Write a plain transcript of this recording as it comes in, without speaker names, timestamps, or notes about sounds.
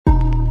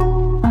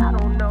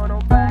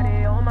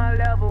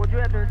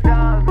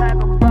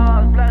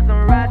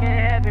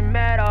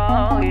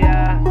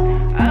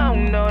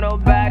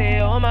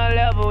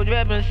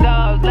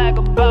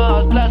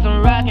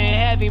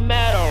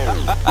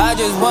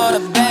just want a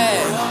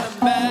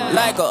bag,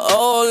 like an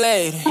old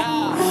lady.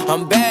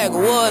 I'm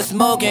backwoods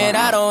smoking,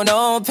 I don't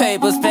own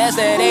papers, pass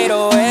that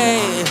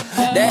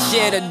 808. That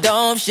shit a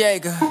dome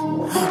shaker.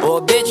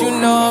 Oh bitch, you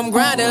know I'm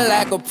grinding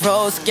like a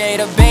pro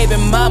skater. Baby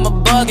mama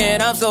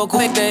bugging, I'm so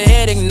quick to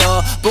hit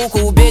ignore.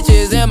 Buku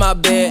bitches in my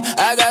bed,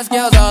 I got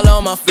scales all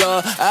on my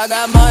floor. I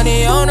got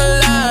money on the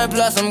line,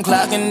 plus I'm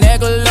clocking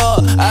that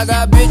galore. I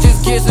got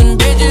bitches kissing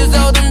bitches,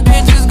 oh them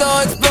bitches go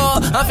explore.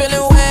 I'm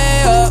feeling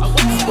way up,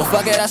 well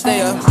fuck it, I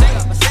stay up.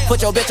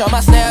 Put your bitch on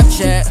my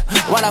Snapchat,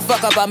 when I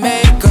fuck up I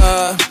make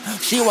her.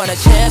 She want a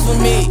chance with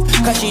me,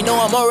 cause she know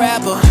I'm a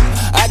rapper.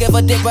 I give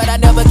a dick but I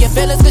never get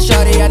feelings, cause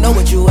shorty I know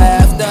what you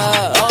after.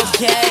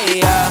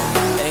 Okay,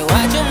 they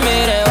watching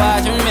me, they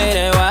watching me,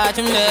 they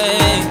watching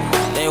me.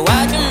 They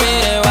watching me,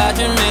 they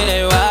watching me,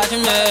 they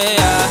watching me.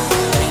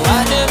 They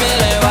watching me,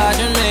 they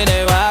watching me,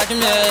 they watching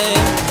me.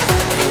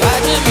 They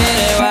watching me,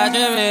 they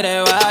watching me, they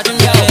watching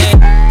me.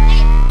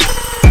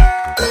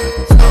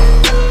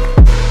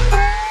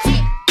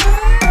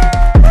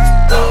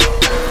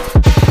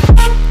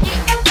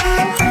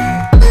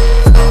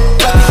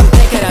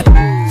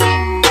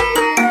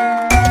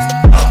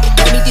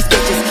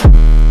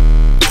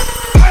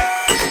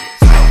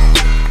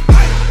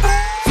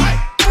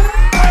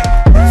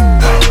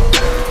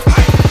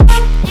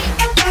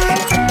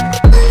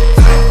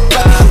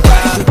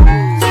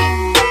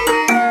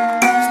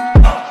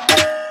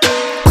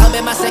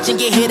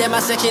 Get hit in my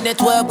section at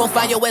 12, gon'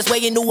 find your ass way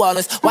in New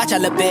Orleans. Watch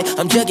out a bit,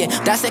 I'm jugging.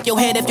 Dissect your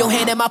hand if your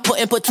hand in my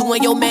pudding. Put two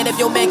in your man if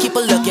your man keep a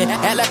looking.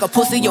 Act like a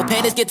pussy, your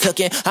panties get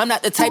tookin'. I'm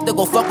not the type to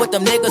go fuck with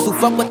them niggas who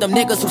fuck with them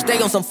niggas who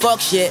stay on some fuck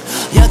shit.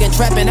 Young and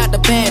trapping out the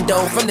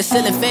bando, from the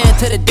ceiling fan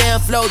to the damn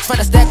floor,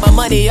 tryna stack my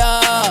money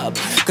up,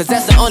 cause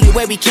that's the only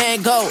way we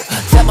can go.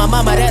 Tell my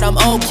mama that I'm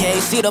okay,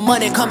 see the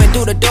money coming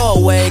through the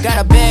doorway.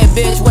 Got a bad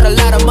bitch with a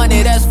lot of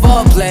money, that's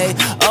foreplay.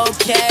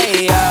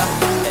 Okay,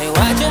 they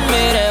watching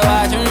me, they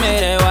watching me,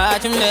 they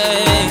watching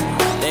me.